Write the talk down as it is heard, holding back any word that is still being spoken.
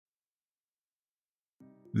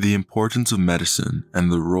The importance of medicine and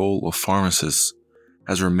the role of pharmacists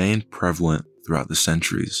has remained prevalent throughout the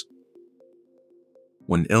centuries.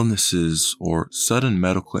 When illnesses or sudden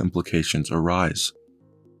medical implications arise,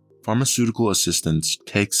 pharmaceutical assistance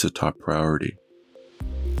takes the top priority.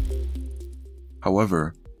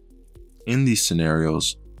 However, in these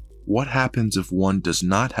scenarios, what happens if one does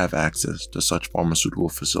not have access to such pharmaceutical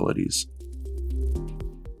facilities?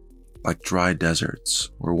 Like dry deserts,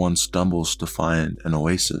 where one stumbles to find an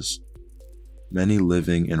oasis, many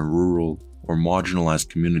living in rural or marginalized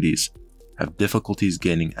communities have difficulties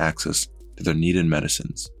gaining access to their needed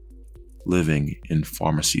medicines, living in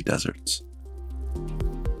pharmacy deserts.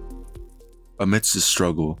 Amidst this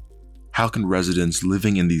struggle, how can residents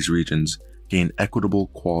living in these regions gain equitable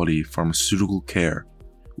quality pharmaceutical care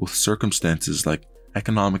with circumstances like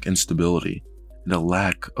economic instability and a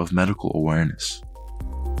lack of medical awareness?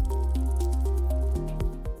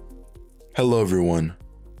 Hello everyone,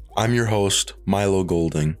 I'm your host, Milo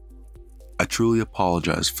Golding. I truly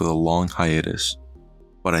apologize for the long hiatus,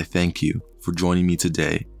 but I thank you for joining me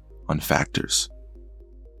today on Factors.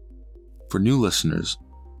 For new listeners,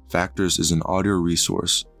 Factors is an audio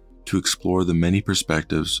resource to explore the many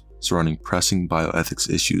perspectives surrounding pressing bioethics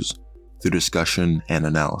issues through discussion and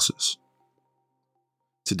analysis.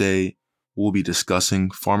 Today, we'll be discussing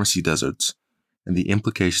pharmacy deserts and the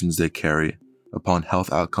implications they carry upon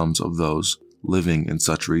health outcomes of those living in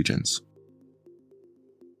such regions.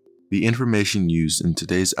 The information used in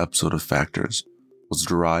today's episode of Factors was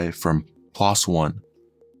derived from PLOS One,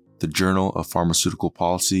 the Journal of Pharmaceutical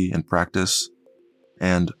Policy and Practice,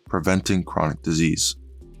 and Preventing Chronic Disease.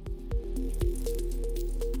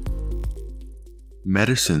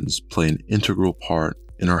 Medicines play an integral part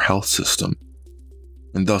in our health system,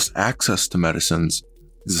 and thus access to medicines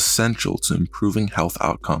is essential to improving health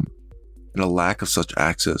outcome, and a lack of such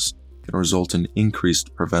access can result in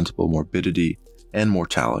increased preventable morbidity and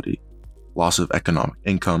mortality, loss of economic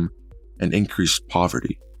income, and increased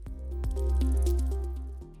poverty.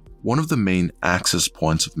 One of the main access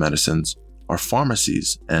points of medicines are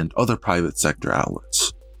pharmacies and other private sector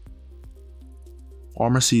outlets.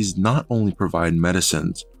 Pharmacies not only provide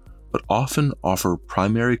medicines, but often offer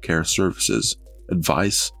primary care services,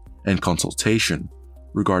 advice, and consultation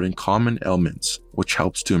regarding common ailments, which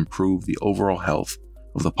helps to improve the overall health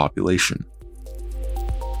of the population.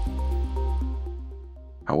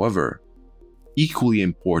 However, equally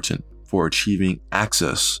important for achieving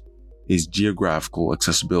access is geographical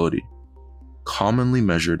accessibility, commonly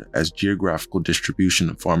measured as geographical distribution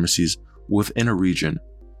of pharmacies within a region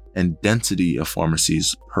and density of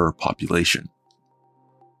pharmacies per population.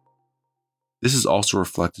 This is also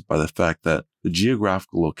reflected by the fact that the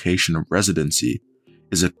geographical location of residency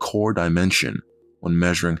is a core dimension when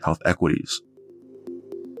measuring health equities.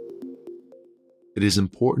 It is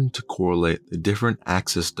important to correlate the different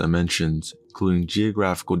access dimensions, including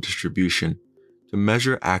geographical distribution, to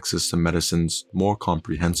measure access to medicines more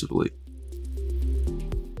comprehensively.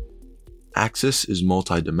 Access is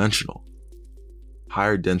multidimensional.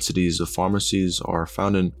 Higher densities of pharmacies are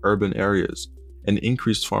found in urban areas, and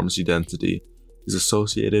increased pharmacy density is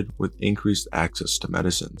associated with increased access to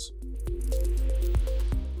medicines.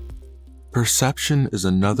 Perception is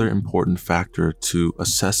another important factor to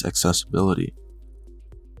assess accessibility.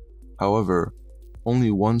 However,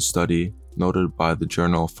 only one study, noted by the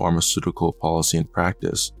Journal of Pharmaceutical Policy and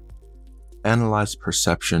Practice, analyzed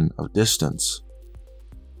perception of distance.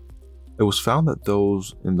 It was found that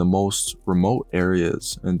those in the most remote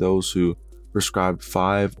areas and those who prescribed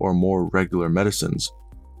 5 or more regular medicines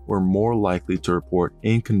were more likely to report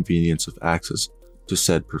inconvenience of access to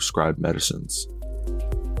said prescribed medicines.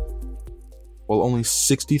 While only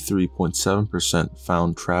 63.7%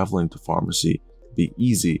 found traveling to pharmacy to be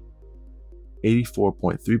easy,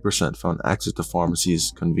 84.3% found access to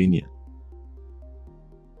pharmacies convenient.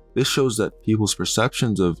 This shows that people's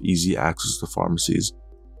perceptions of easy access to pharmacies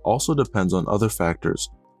also depends on other factors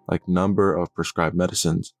like number of prescribed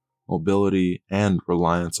medicines, mobility, and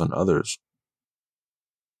reliance on others.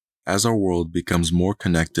 As our world becomes more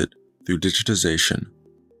connected through digitization,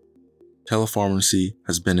 telepharmacy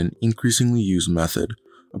has been an increasingly used method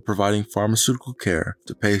of providing pharmaceutical care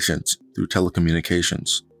to patients through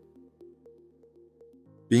telecommunications.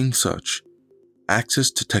 Being such, access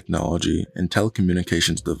to technology and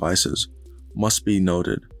telecommunications devices must be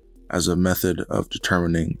noted as a method of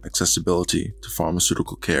determining accessibility to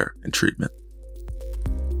pharmaceutical care and treatment.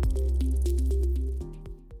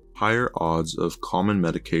 Higher odds of common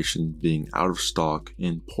medication being out of stock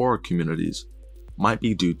in poorer communities might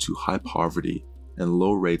be due to high poverty and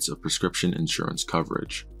low rates of prescription insurance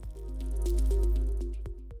coverage.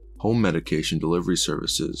 home medication delivery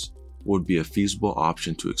services would be a feasible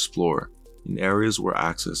option to explore in areas where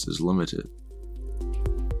access is limited.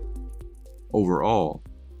 Overall,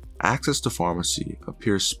 access to pharmacy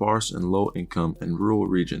appears sparse in low-income and rural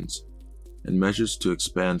regions, and measures to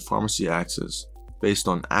expand pharmacy access based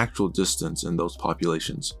on actual distance in those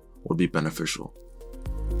populations would be beneficial.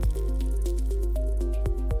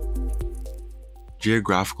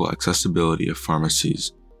 Geographical accessibility of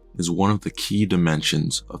pharmacies is one of the key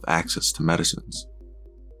dimensions of access to medicines.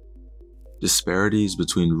 Disparities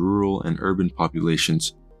between rural and urban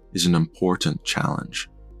populations is an important challenge.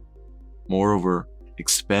 Moreover,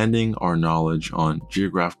 expanding our knowledge on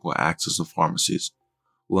geographical access to pharmacies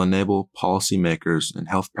will enable policymakers and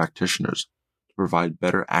health practitioners to provide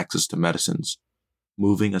better access to medicines,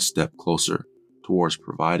 moving a step closer towards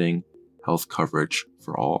providing health coverage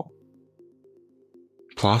for all.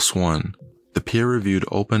 PLOS One, the peer-reviewed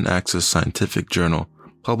open-access scientific journal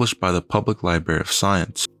published by the Public Library of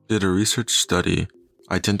Science, did a research study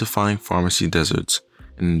identifying pharmacy deserts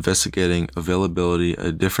and investigating availability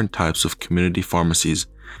of different types of community pharmacies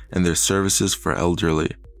and their services for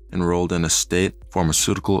elderly enrolled in a state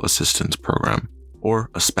pharmaceutical assistance program, or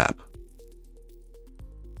a SPAP.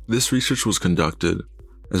 This research was conducted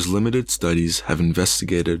as limited studies have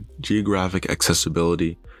investigated geographic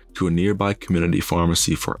accessibility to a nearby community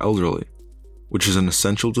pharmacy for elderly, which is an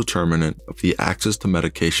essential determinant of the access to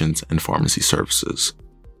medications and pharmacy services.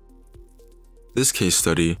 This case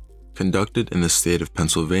study, conducted in the state of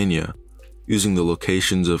Pennsylvania, using the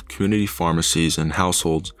locations of community pharmacies and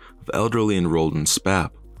households of elderly enrolled in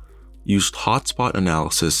SPAP, used hotspot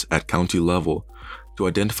analysis at county level to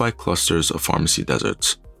identify clusters of pharmacy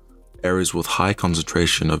deserts, areas with high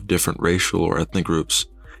concentration of different racial or ethnic groups,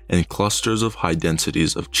 and clusters of high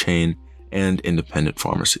densities of chain and independent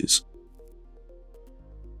pharmacies.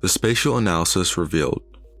 The spatial analysis revealed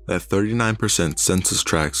that 39% census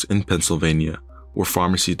tracts in Pennsylvania were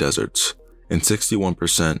pharmacy deserts and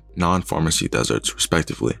 61% non-pharmacy deserts,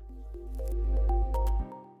 respectively.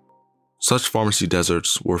 Such pharmacy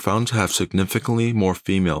deserts were found to have significantly more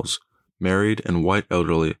females, married and white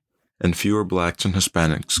elderly, and fewer blacks and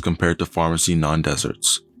Hispanics compared to pharmacy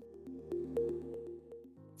non-deserts.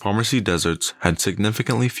 Pharmacy deserts had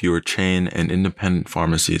significantly fewer chain and independent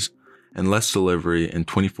pharmacies and less delivery and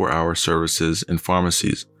 24-hour services in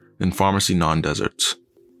pharmacies than pharmacy non-deserts.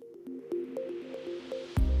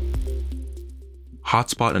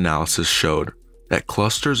 Hotspot analysis showed that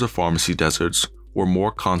clusters of pharmacy deserts were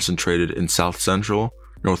more concentrated in South Central,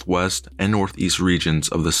 Northwest, and Northeast regions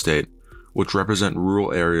of the state, which represent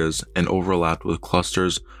rural areas and overlapped with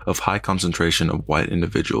clusters of high concentration of white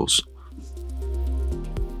individuals.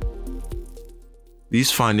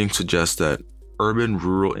 These findings suggest that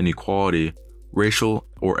urban-rural inequality, racial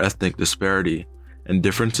or ethnic disparity, and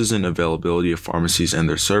differences in availability of pharmacies and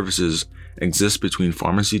their services exist between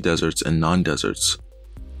pharmacy deserts and non-deserts.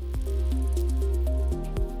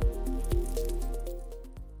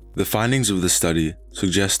 The findings of the study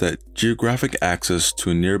suggest that geographic access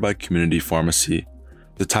to a nearby community pharmacy,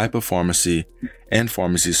 the type of pharmacy, and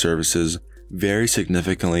pharmacy services vary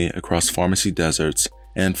significantly across pharmacy deserts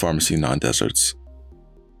and pharmacy non-deserts.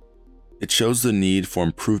 It shows the need for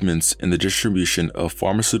improvements in the distribution of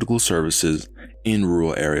pharmaceutical services in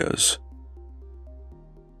rural areas.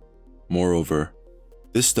 Moreover,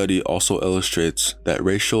 this study also illustrates that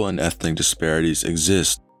racial and ethnic disparities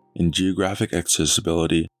exist in geographic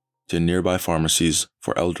accessibility to nearby pharmacies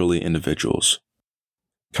for elderly individuals.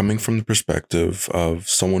 Coming from the perspective of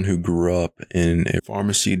someone who grew up in a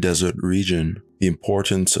pharmacy desert region, the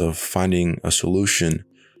importance of finding a solution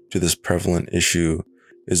to this prevalent issue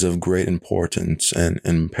is of great importance and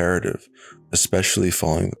imperative, especially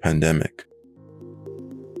following the pandemic.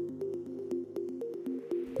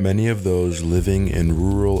 Many of those living in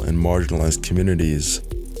rural and marginalized communities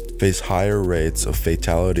face higher rates of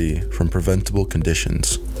fatality from preventable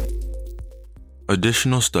conditions.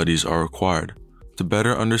 Additional studies are required to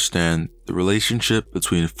better understand the relationship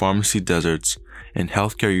between pharmacy deserts and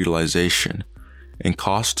healthcare utilization and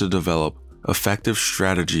costs to develop effective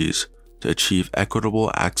strategies to achieve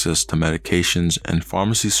equitable access to medications and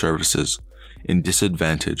pharmacy services in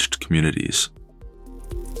disadvantaged communities.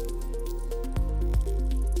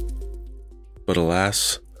 But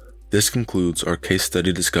alas, this concludes our case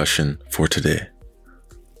study discussion for today.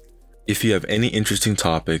 If you have any interesting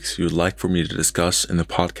topics you would like for me to discuss in the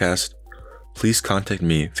podcast, please contact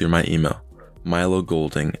me through my email,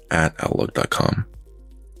 milogolding@outlook.com.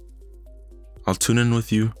 I'll tune in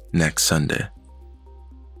with you next Sunday.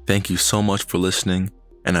 Thank you so much for listening,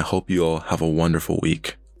 and I hope you all have a wonderful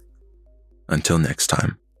week. Until next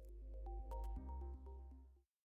time.